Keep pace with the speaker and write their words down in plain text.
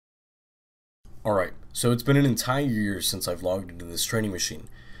Alright, so it's been an entire year since I've logged into this training machine.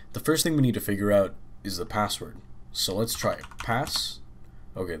 The first thing we need to figure out is the password. So let's try it.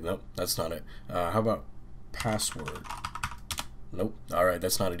 Okay, nope, that's not it. How about password? Nope, alright,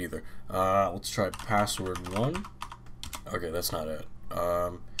 that's not it either. Let's try password 1. Okay, that's not it.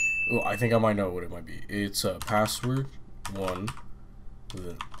 Oh, I think I might know what it might be. It's password 1 with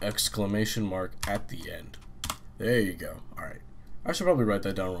an exclamation mark at the end. There you go. Alright, I should probably write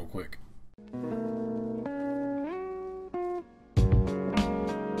that down real quick.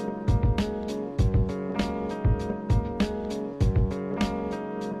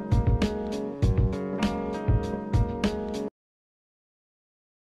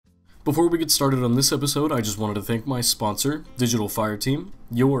 Before we get started on this episode, I just wanted to thank my sponsor, Digital Fireteam,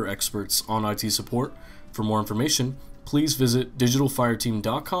 your experts on IT support. For more information, please visit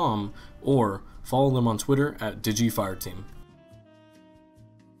digitalfireteam.com or follow them on Twitter at DigiFireteam.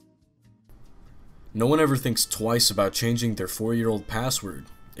 No one ever thinks twice about changing their 4-year-old password.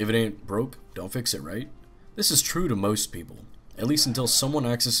 If it ain't broke, don't fix it, right? This is true to most people, at least until someone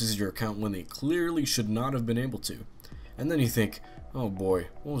accesses your account when they clearly should not have been able to. And then you think, oh boy,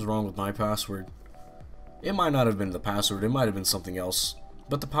 what was wrong with my password? It might not have been the password, it might have been something else.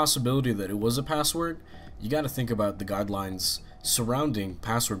 But the possibility that it was a password, you gotta think about the guidelines surrounding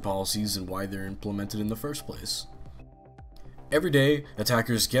password policies and why they're implemented in the first place. Every day,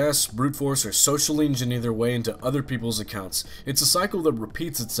 attackers guess, brute force, or socially engineer their way into other people's accounts. It's a cycle that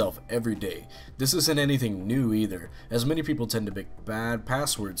repeats itself every day. This isn't anything new either, as many people tend to pick bad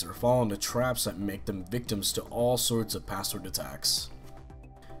passwords or fall into traps that make them victims to all sorts of password attacks.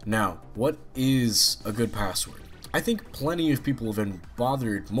 Now, what is a good password? I think plenty of people have been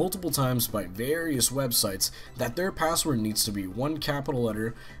bothered multiple times by various websites that their password needs to be one capital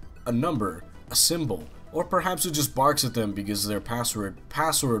letter, a number, a symbol, or perhaps it just barks at them because their password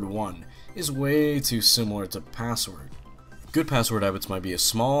 1, is way too similar to password. Good password habits might be a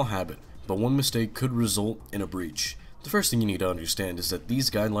small habit, but one mistake could result in a breach. The first thing you need to understand is that these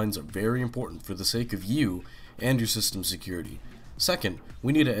guidelines are very important for the sake of you and your system security. Second,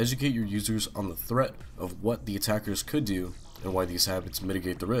 we need to educate your users on the threat of what the attackers could do and why these habits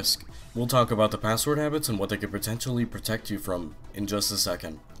mitigate the risk. We'll talk about the password habits and what they could potentially protect you from in just a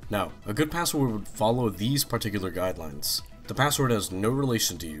second. Now, a good password would follow these particular guidelines. The password has no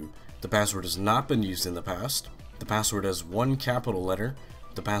relation to you, the password has not been used in the past, the password has one capital letter,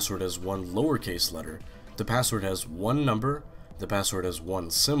 the password has one lowercase letter, the password has one number, the password has one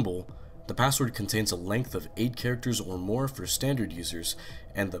symbol, the password contains a length of 8 characters or more for standard users,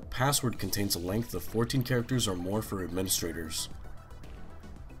 and the password contains a length of 14 characters or more for administrators.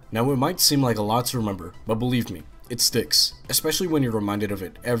 Now, it might seem like a lot to remember, but believe me, it sticks, especially when you're reminded of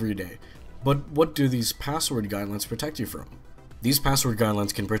it every day. But what do these password guidelines protect you from? These password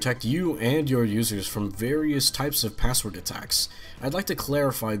guidelines can protect you and your users from various types of password attacks. I'd like to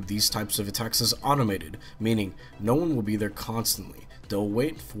clarify these types of attacks as automated, meaning no one will be there constantly. They'll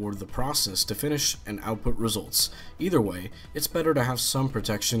wait for the process to finish and output results. Either way, it's better to have some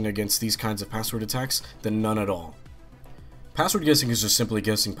protection against these kinds of password attacks than none at all. Password guessing is just simply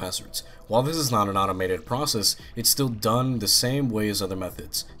guessing passwords. While this is not an automated process, it's still done the same way as other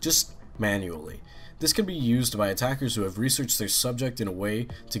methods, just manually. This can be used by attackers who have researched their subject in a way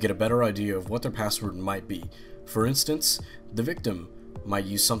to get a better idea of what their password might be. For instance, the victim might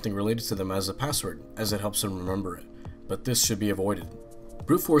use something related to them as a password, as it helps them remember it, but this should be avoided.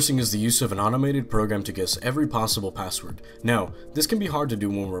 Brute forcing is the use of an automated program to guess every possible password. Now, this can be hard to do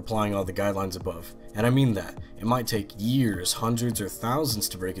when we're applying all the guidelines above, and I mean that. It might take years, hundreds, or thousands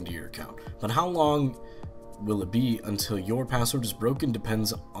to break into your account, but how long will it be until your password is broken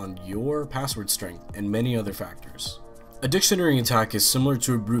depends on your password strength and many other factors. A dictionary attack is similar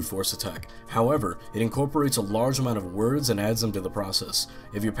to a brute force attack. However, it incorporates a large amount of words and adds them to the process.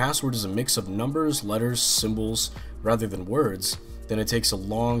 If your password is a mix of numbers, letters, symbols, rather than words, then it takes a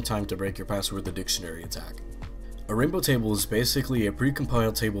long time to break your password with a dictionary attack. A rainbow table is basically a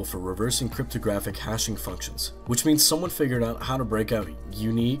precompiled table for reversing cryptographic hashing functions, which means someone figured out how to break out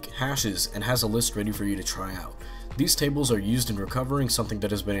unique hashes and has a list ready for you to try out. These tables are used in recovering something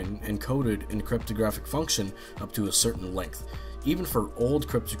that has been encoded in a cryptographic function up to a certain length. Even for old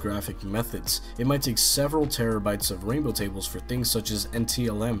cryptographic methods, it might take several terabytes of rainbow tables for things such as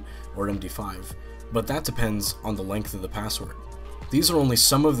NTLM or MD5, but that depends on the length of the password. These are only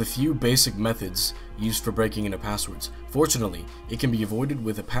some of the few basic methods used for breaking into passwords. Fortunately, it can be avoided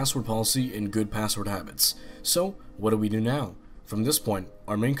with a password policy and good password habits. So, what do we do now? From this point,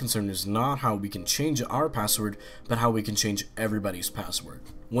 our main concern is not how we can change our password, but how we can change everybody's password.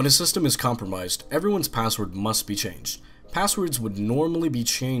 When a system is compromised, everyone's password must be changed. Passwords would normally be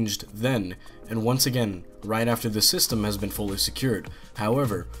changed then, and once again, right after the system has been fully secured.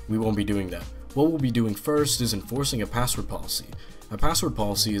 However, we won't be doing that. What we'll be doing first is enforcing a password policy. A password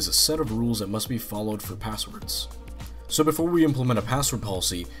policy is a set of rules that must be followed for passwords. So before we implement a password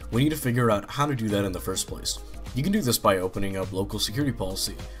policy, we need to figure out how to do that in the first place. You can do this by opening up local security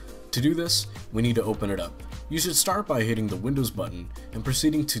policy. To do this, we need to open it up. You should start by hitting the Windows button and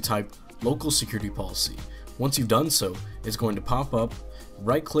proceeding to type local security policy. Once you've done so, it's going to pop up,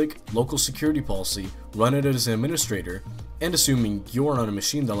 right-click local security policy, run it as an administrator, and assuming you're on a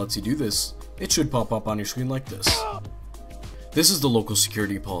machine that lets you do this, it should pop up on your screen like this. This is the local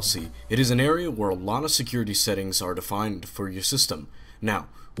security policy. It is an area where a lot of security settings are defined for your system. Now,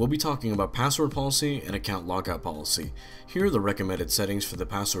 we'll be talking about password policy and account lockout policy. Here are the recommended settings for the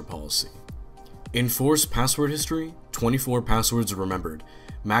password policy. Enforce password history, 24 passwords remembered.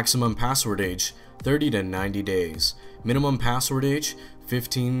 Maximum password age, 30 to 90 days. Minimum password age,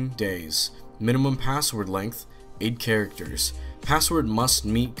 15 days. Minimum password length, 8 characters. Password must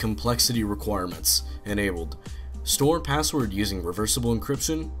meet complexity requirements, enabled. Store password using reversible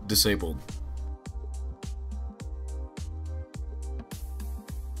encryption, disabled.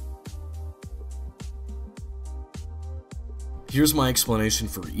 Here's my explanation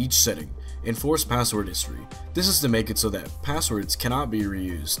for each setting. Enforce password history. This is to make it so that passwords cannot be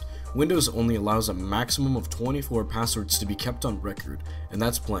reused. Windows only allows a maximum of 24 passwords to be kept on record, and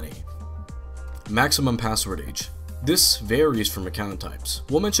that's plenty. Maximum password age. This varies from account types.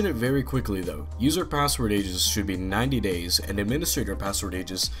 We'll mention it very quickly though. User password ages should be 90 days and administrator password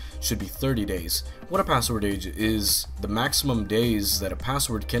ages should be 30 days. What a password age is the maximum days that a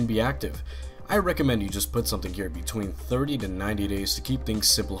password can be active. I recommend you just put something here between 30 to 90 days to keep things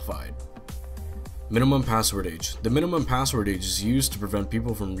simplified. Minimum password age. The minimum password age is used to prevent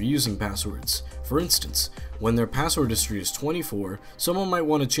people from reusing passwords. For instance, when their password history is 24, someone might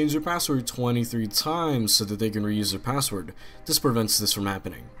want to change their password 23 times so that they can reuse their password. This prevents this from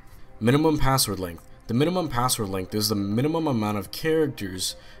happening. Minimum password length. The minimum password length is the minimum amount of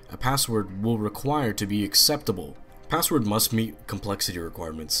characters a password will require to be acceptable. Password must meet complexity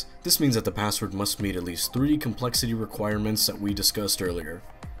requirements. This means that the password must meet at least 3 complexity requirements that we discussed earlier.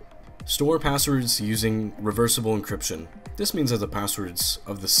 Store passwords using reversible encryption. This means that the passwords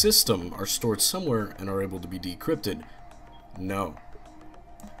of the system are stored somewhere and are able to be decrypted. No.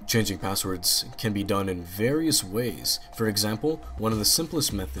 Changing passwords can be done in various ways. For example, one of the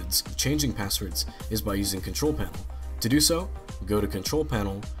simplest methods of changing passwords is by using Control Panel. To do so, go to Control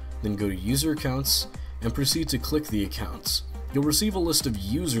Panel, then go to User Accounts, and proceed to click the accounts. You'll receive a list of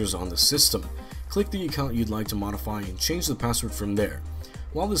users on the system. Click the account you'd like to modify and change the password from there.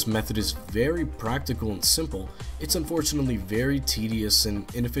 While this method is very practical and simple, it's unfortunately very tedious and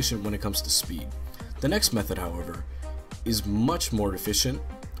inefficient when it comes to speed. The next method, however, is much more efficient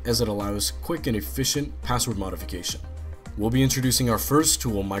as it allows quick and efficient password modification. We'll be introducing our first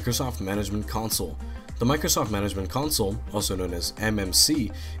tool, Microsoft Management Console. The Microsoft Management Console, also known as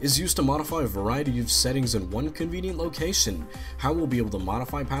MMC, is used to modify a variety of settings in one convenient location. How we'll be able to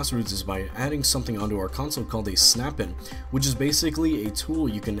modify passwords is by adding something onto our console called a snap-in, which is basically a tool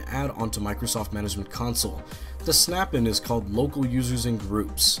you can add onto Microsoft Management Console. The snap-in is called Local Users and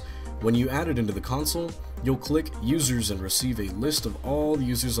Groups. When you add it into the console, you'll click Users and receive a list of all the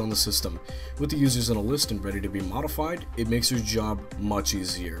users on the system. With the users in a list and ready to be modified, it makes your job much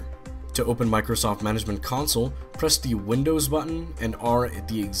easier. To open Microsoft Management Console, press the Windows button and R at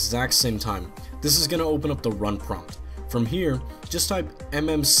the exact same time. This is going to open up the run prompt. From here, just type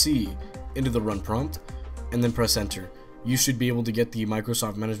MMC into the run prompt and then press enter. You should be able to get the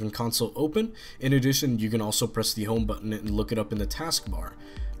Microsoft Management Console open. In addition, you can also press the home button and look it up in the taskbar.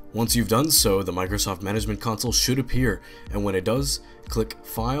 Once you've done so, the Microsoft Management Console should appear, and when it does, click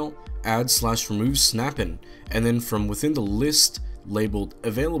File, Add/Remove Snap-in, and then from within the list labeled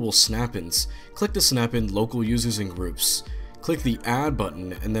Available Snap-ins, click the Snap-in Local Users and Groups. Click the Add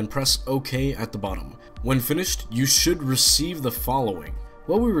button and then press OK at the bottom. When finished, you should receive the following.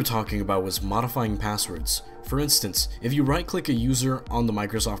 What we were talking about was modifying passwords. For instance, if you right-click a user on the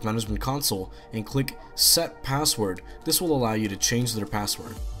Microsoft Management Console and click Set Password, this will allow you to change their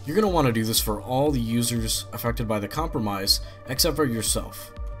password. You're going to want to do this for all the users affected by the compromise, except for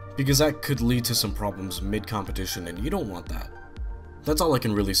yourself, because that could lead to some problems mid-competition and you don't want that. That's all I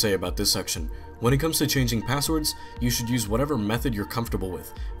can really say about this section. When it comes to changing passwords, you should use whatever method you're comfortable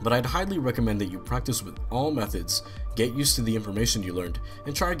with, but I'd highly recommend that you practice with all methods, get used to the information you learned,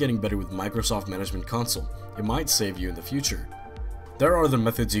 and try getting better with Microsoft Management Console. It might save you in the future. There are other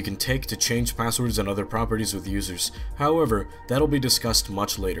methods you can take to change passwords and other properties with users. However, that'll be discussed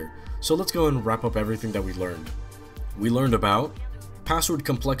much later. So let's go and wrap up everything that we learned. We learned about password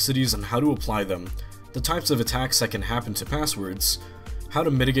complexities and how to apply them, the types of attacks that can happen to passwords, how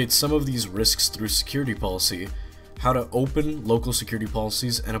to mitigate some of these risks through security policy, how to open local security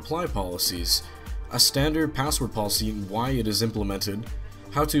policies and apply policies, a standard password policy and why it is implemented,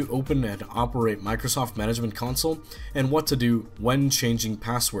 how to open and operate Microsoft Management Console, and what to do when changing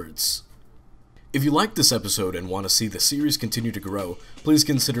passwords. If you liked this episode and want to see the series continue to grow, please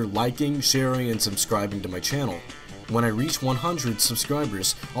consider liking, sharing, and subscribing to my channel. When I reach 100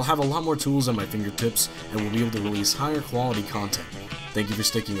 subscribers, I'll have a lot more tools at my fingertips and will be able to release higher quality content. Thank you for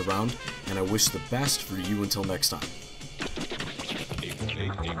sticking around, and I wish the best for you until next time.